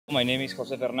My name is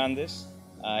José Fernández.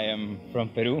 I am from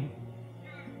Peru.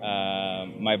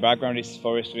 My background is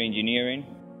forestry engineering.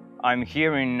 I'm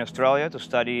here in Australia to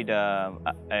study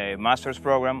a master's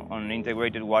program on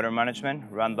integrated water management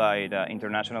run by the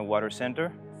International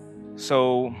WaterCentre.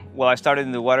 So, I started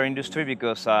in the water industry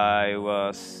because I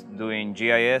was doing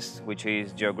GIS, which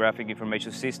is Geographic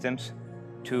Information Systems,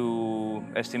 to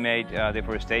estimate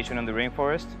deforestation on the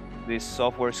rainforest. This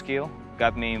software skill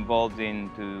got me involved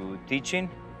into teaching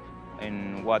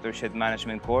in watershed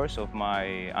management course of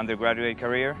my undergraduate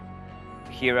career.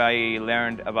 Here I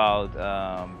learned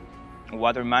about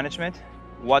water management.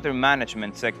 Water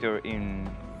management sector in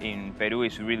Peru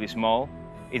is really small.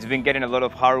 It's been getting a lot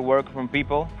of hard work from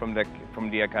people, from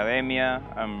the academia,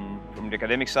 from the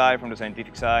academic side, from the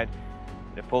scientific side,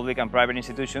 the public and private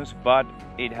institutions, but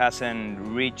it hasn't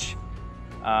reached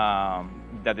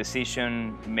the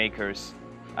decision makers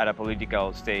at a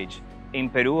political stage. In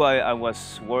Peru, I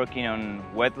was working on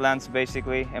wetlands,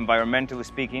 basically, environmentally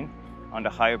speaking, on the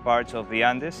higher parts of the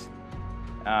Andes.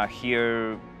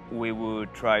 Here we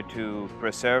would try to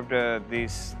preserve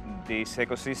these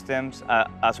ecosystems,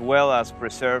 as well as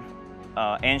preserve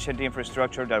ancient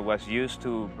infrastructure that was used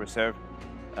to preserve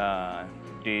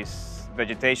this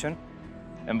vegetation.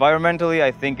 Environmentally,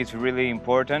 I think it's really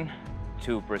important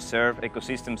to preserve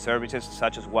ecosystem services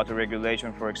such as water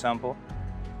regulation, for example,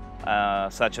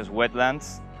 such as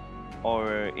wetlands,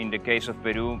 or in the case of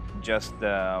Peru, just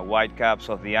the white caps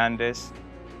of the Andes.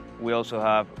 We also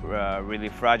have really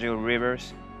fragile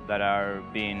rivers that are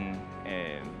being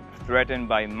threatened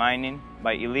by mining,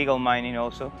 by illegal mining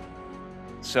also.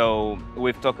 So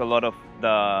we've talked a lot of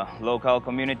the local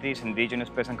communities, indigenous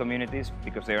peasant communities,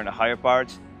 because they're in the higher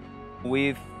parts.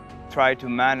 We've tried to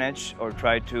manage or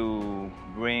try to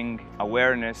bring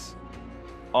awareness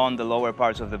on the lower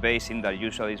parts of the basin that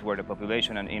usually is where the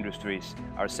population and industries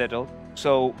are settled.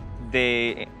 So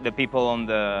the people on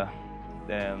the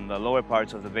lower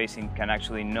parts of the basin can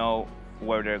actually know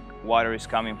where the water is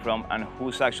coming from and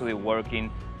who's actually working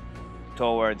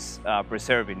towards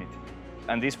preserving it.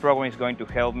 And this program is going to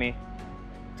help me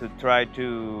to try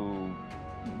to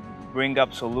bring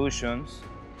up solutions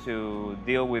to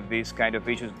deal with these kind of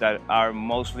issues that are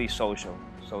mostly social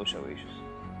issues.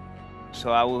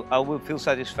 So I will feel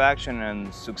satisfaction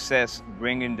and success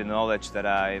bringing the knowledge that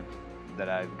I've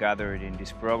gathered in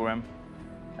this program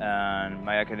and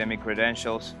my academic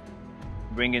credentials,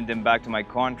 bringing them back to my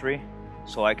country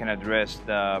so I can address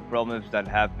the problems that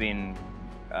have been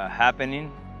happening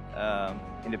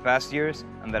in the past years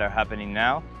and that are happening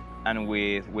now. And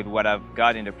with what I've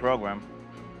got in the program,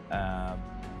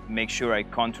 make sure I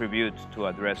contribute to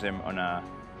address them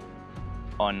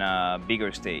on a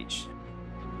bigger stage.